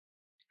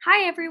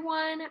Hi,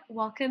 everyone.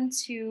 Welcome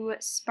to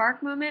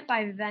Spark Moment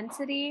by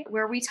Vivensity,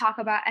 where we talk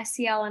about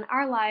SEL in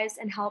our lives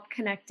and help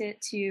connect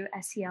it to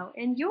SEL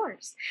in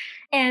yours.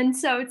 And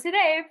so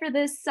today, for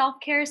this Self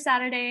Care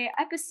Saturday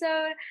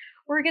episode,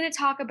 we're going to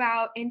talk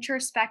about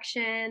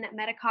introspection,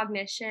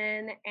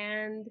 metacognition,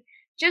 and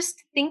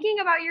just thinking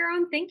about your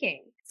own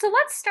thinking. So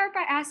let's start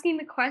by asking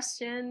the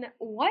question,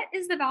 what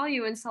is the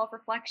value in self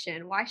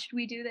reflection? Why should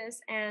we do this?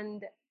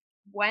 And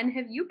when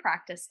have you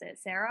practiced it,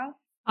 Sarah?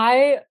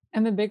 I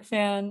am a big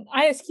fan.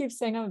 I just keep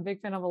saying I'm a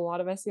big fan of a lot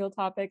of SEO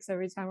topics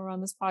every time we're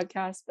on this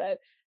podcast, but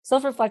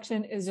self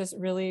reflection is just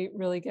really,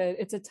 really good.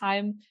 It's a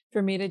time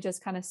for me to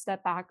just kind of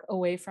step back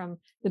away from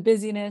the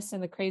busyness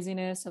and the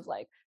craziness of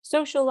like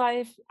social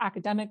life,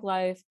 academic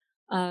life.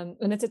 And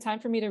it's a time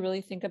for me to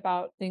really think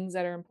about things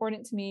that are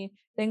important to me,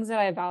 things that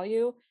I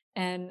value,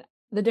 and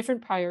the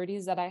different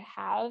priorities that I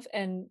have,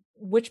 and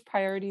which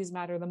priorities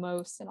matter the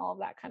most, and all of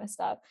that kind of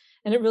stuff.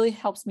 And it really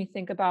helps me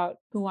think about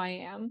who I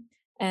am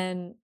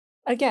and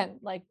again,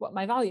 like what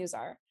my values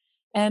are.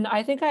 And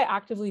I think I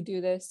actively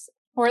do this,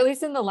 or at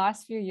least in the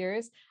last few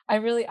years, I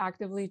really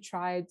actively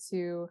tried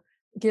to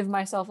give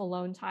myself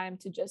alone time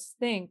to just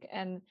think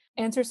and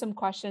answer some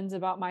questions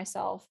about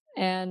myself.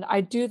 And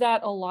I do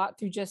that a lot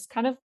through just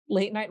kind of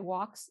late night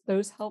walks.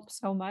 Those help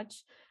so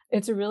much.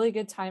 It's a really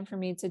good time for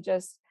me to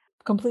just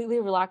completely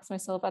relax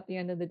myself at the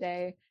end of the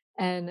day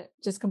and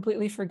just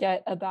completely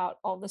forget about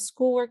all the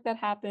schoolwork that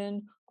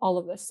happened, all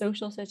of the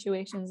social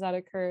situations that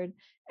occurred,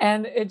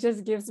 and it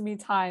just gives me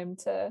time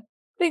to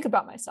think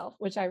about myself,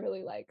 which I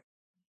really like.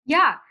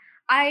 Yeah,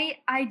 I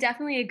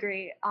definitely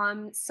agree.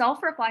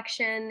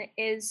 Self-reflection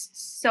is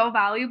so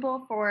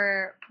valuable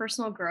for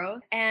personal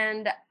growth,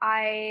 and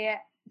I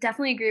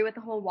definitely agree with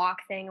the whole walk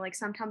thing. Like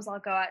sometimes I'll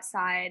go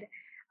outside,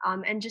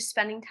 and just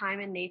spending time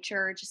in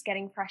nature, just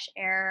getting fresh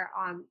air,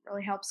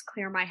 really helps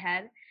clear my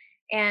head.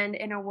 And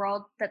in a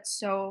world that's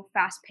so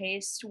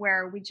fast-paced,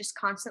 where we just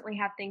constantly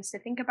have things to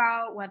think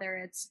about, whether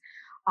it's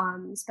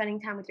spending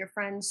time with your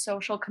friends,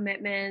 social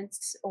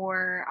commitments,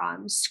 or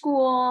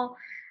school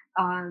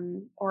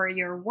or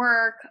your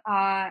work,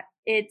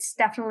 it's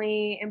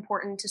definitely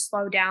important to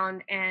slow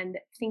down and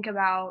think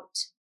about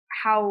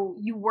how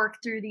you work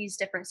through these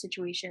different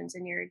situations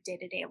in your day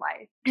to day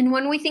life. And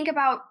when we think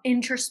about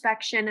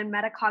introspection and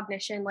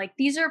metacognition, like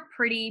these are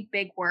pretty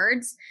big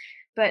words.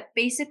 But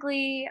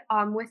basically,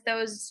 with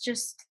those,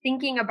 just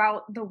thinking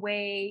about the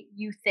way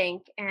you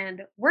think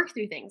and work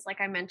through things,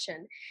 like I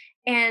mentioned.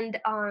 And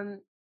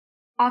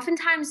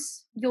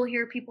oftentimes you'll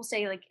hear people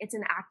say, like, it's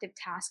an active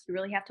task. You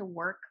really have to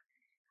work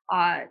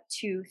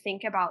to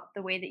think about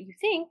the way that you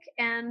think.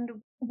 And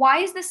why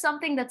is this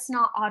something that's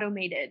not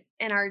automated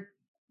in our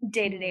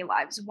day to day Mhm.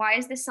 lives? Why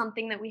is this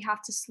something that we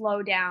have to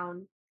slow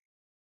down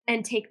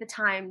and take the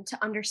time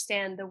to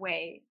understand the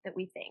way that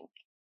we think?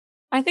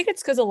 I think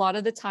it's because a lot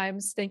of the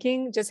times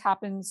thinking just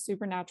happens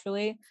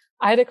supernaturally.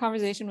 I had a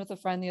conversation with a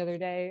friend the other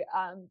day,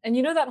 and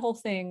you know that whole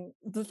thing.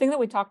 The thing that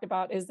we talked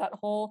about is that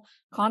whole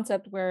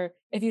concept where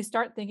if you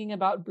start thinking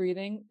about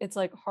breathing, it's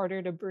like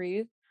harder to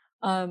breathe.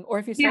 Or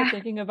if you start Yeah.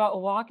 thinking about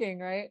walking,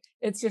 right?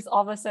 It's just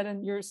all of a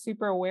sudden you're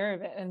super aware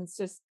of it, and it's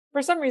just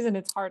for some reason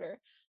it's harder.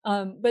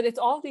 But it's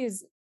all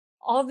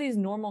of these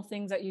normal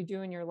things that you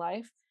do in your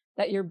life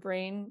that your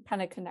brain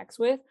kind of connects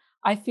with.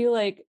 I feel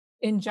like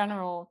in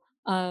general,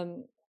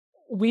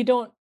 we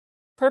don't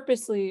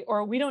purposely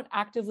or we don't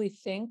actively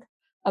think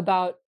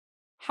about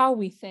how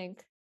we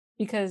think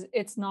because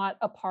it's not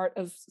a part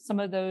of some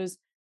of those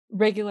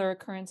regular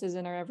occurrences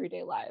in our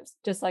everyday lives,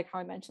 just like how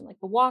I mentioned,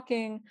 like the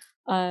walking.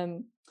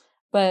 um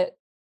but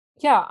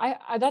yeah,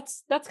 I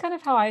that's kind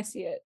of how I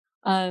see it.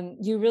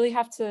 You really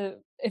have to,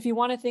 if you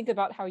want to think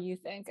about how you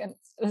think, and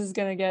this is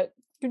going to get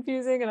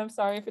confusing, and I'm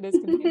sorry if it is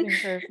confusing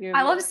for a few of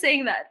I love you.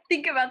 saying that.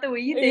 Think about the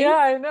way you Yeah,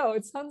 think. I know.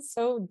 It sounds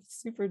so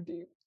super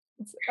deep.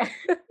 It's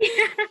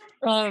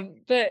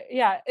but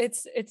yeah,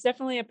 it's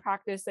definitely a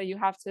practice that you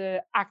have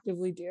to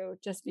actively do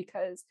just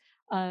because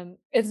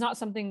it's not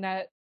something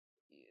that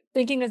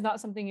thinking is not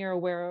something you're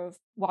aware of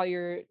while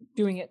you're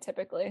doing it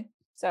typically.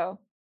 So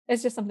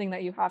it's just something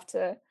that you have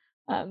to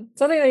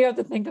something that you have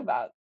to think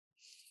about.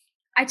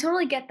 I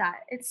totally get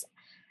that.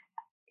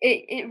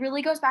 It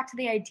really goes back to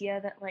the idea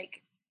that,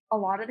 like, a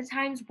lot of the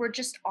times we're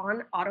just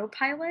on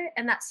autopilot,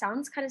 and that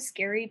sounds kind of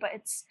scary, but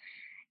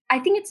I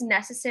think it's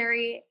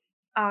necessary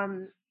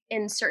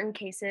in certain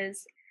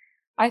cases.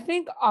 I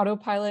think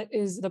autopilot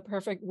is the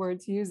perfect word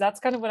to use. That's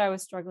kind of what I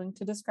was struggling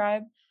to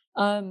describe.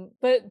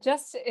 But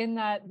just in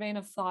that vein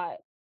of thought,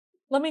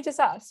 let me just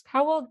ask,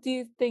 how well do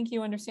you think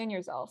you understand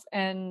yourself?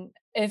 And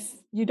if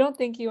you don't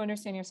think you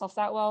understand yourself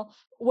that well,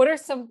 what are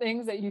some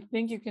things that you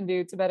think you can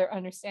do to better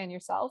understand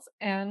yourself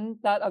and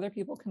that other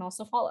people can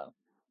also follow?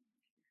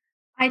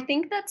 I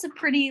think that's a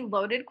pretty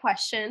loaded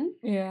question,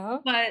 Yeah.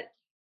 but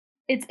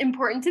it's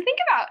important to think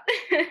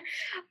about.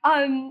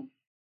 um,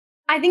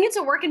 I think it's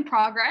a work in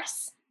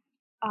progress.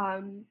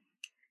 Um,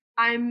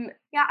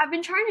 I've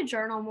been trying to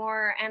journal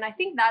more, and I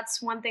think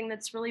that's one thing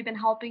that's really been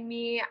helping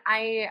me.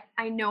 I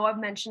know I've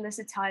mentioned this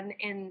a ton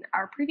in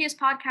our previous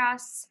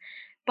podcasts,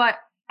 but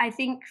I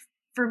think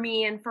for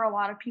me and for a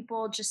lot of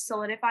people, just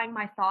solidifying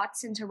my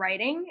thoughts into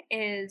writing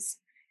is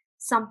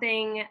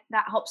something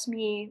that helps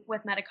me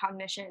with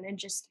metacognition and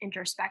just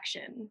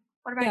introspection.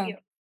 What about Yeah. you?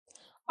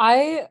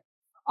 I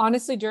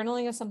honestly,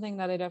 journaling is something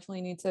that I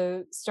definitely need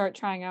to start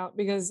trying out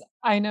because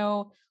I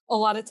know a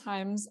lot of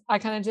times I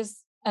kind of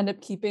just end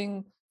up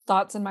keeping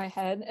thoughts in my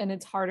head and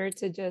it's harder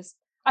to just,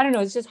 I don't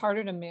know, it's just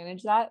harder to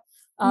manage that.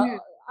 Uh, Mhm.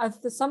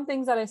 there's some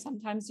things that I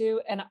sometimes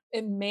do, and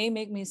it may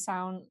make me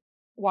sound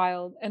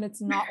wild, and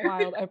it's not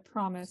wild, I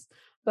promise.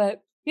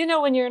 But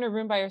when you're in a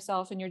room by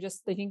yourself and you're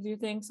just thinking through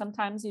things,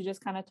 sometimes you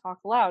just kind of talk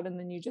aloud and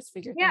then you just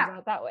figure things Yeah.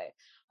 out that way.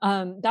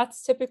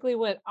 That's typically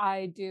what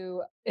I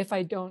do if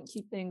I don't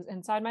keep things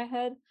inside my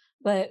head.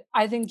 But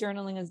I think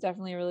journaling is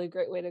definitely a really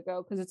great way to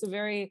go because it's a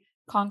very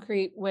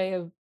concrete way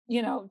of,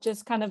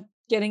 just kind of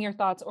getting your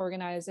thoughts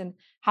organized and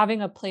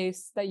having a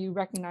place that you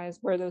recognize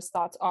where those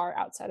thoughts are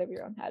outside of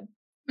your own head.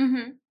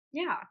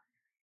 Yeah.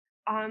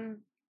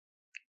 Um,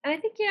 and I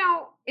think,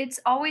 it's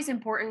always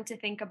important to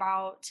think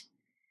about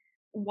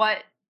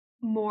what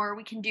more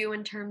we can do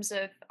in terms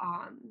of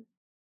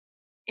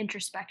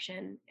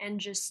introspection and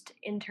just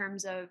in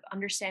terms of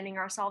understanding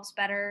ourselves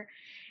better.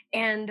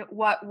 And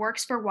what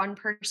works for one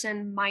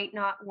person might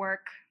not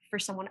work for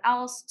someone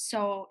else.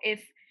 So,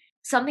 if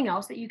something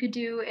else that you could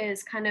do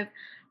is kind of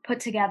put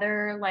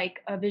together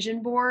like a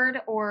vision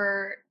board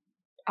or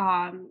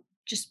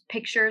just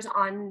pictures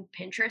on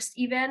Pinterest,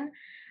 even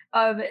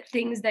of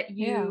things that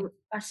Yeah. you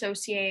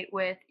associate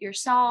with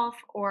yourself,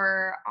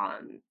 or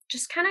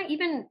just kind of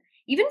even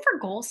for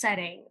goal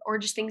setting or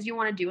just things you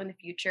want to do in the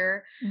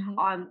future,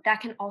 Mhm.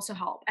 that can also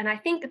help. And I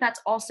think that that's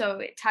also,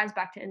 it ties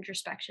back to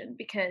introspection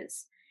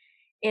because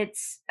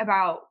it's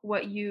about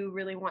what you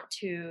really want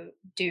to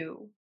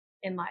do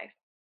in life.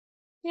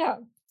 Yeah.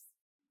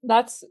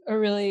 That's a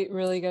really,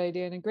 really good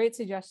idea and a great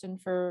suggestion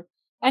for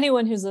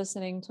anyone who's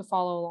listening to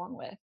follow along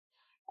with.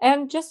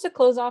 And just to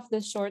close off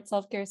this short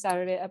Self Care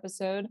Saturday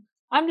episode,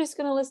 I'm just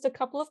going to list a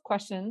couple of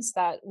questions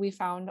that we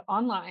found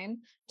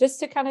online just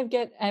to kind of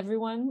get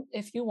everyone,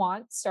 if you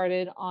want,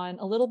 started on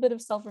a little bit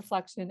of self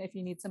reflection if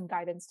you need some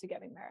guidance to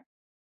getting there.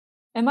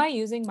 Am I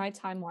using my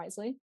time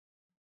wisely?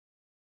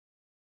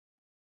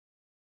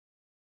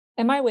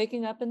 Am I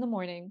waking up in the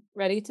morning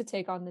ready to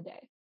take on the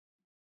day?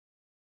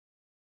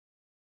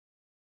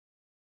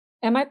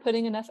 Am I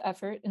putting enough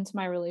effort into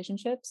my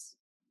relationships?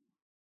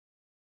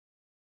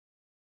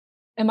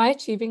 Am I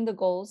achieving the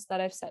goals that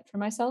I've set for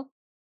myself?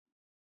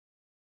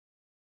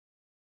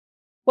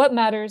 What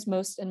matters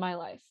most in my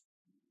life?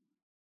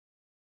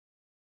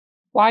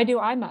 Why do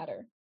I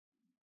matter?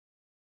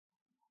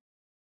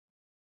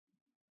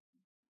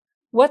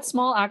 What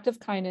small act of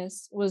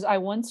kindness was I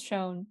once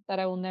shown that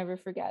I will never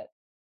forget?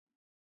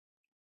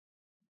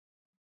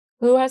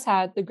 Who has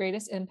had the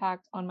greatest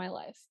impact on my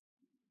life?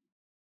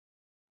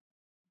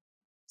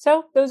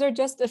 So, those are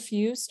just a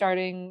few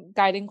starting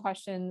guiding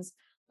questions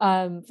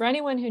for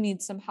anyone who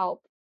needs some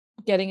help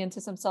getting into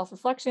some self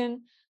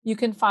reflection. You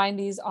can find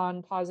these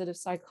on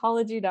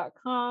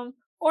positivepsychology.com,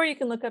 or you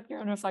can look up your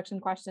own reflection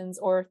questions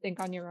or think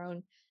on your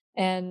own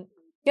and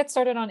get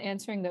started on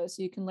answering those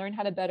so you can learn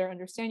how to better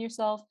understand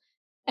yourself.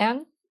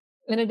 And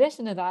in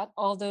addition to that,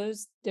 all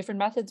those different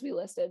methods we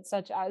listed,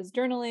 such as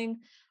journaling,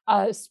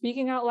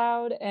 speaking out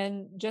loud,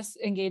 and just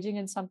engaging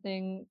in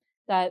something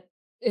that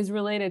is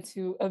related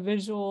to a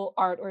visual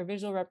art or a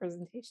visual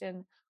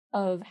representation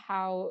of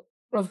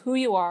who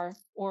you are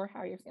or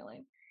how you're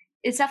feeling.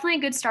 It's definitely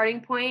a good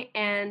starting point,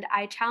 and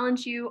I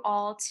challenge you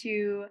all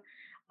to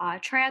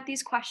try out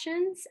these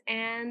questions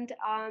and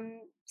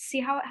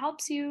see how it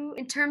helps you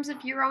in terms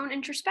of your own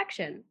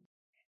introspection.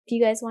 If you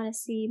guys want to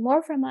see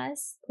more from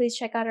us, please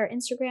check out our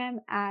Instagram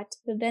at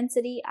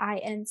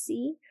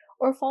VivincityINC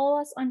or follow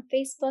us on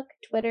Facebook,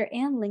 Twitter,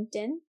 and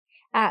LinkedIn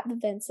at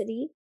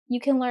Vivensity. You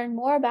can learn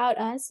more about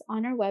us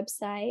on our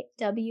website,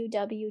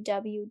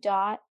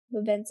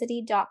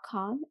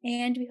 www.vivensity.com,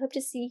 and we hope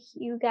to see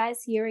you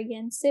guys here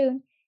again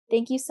soon.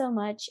 Thank you so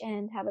much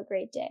and have a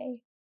great day.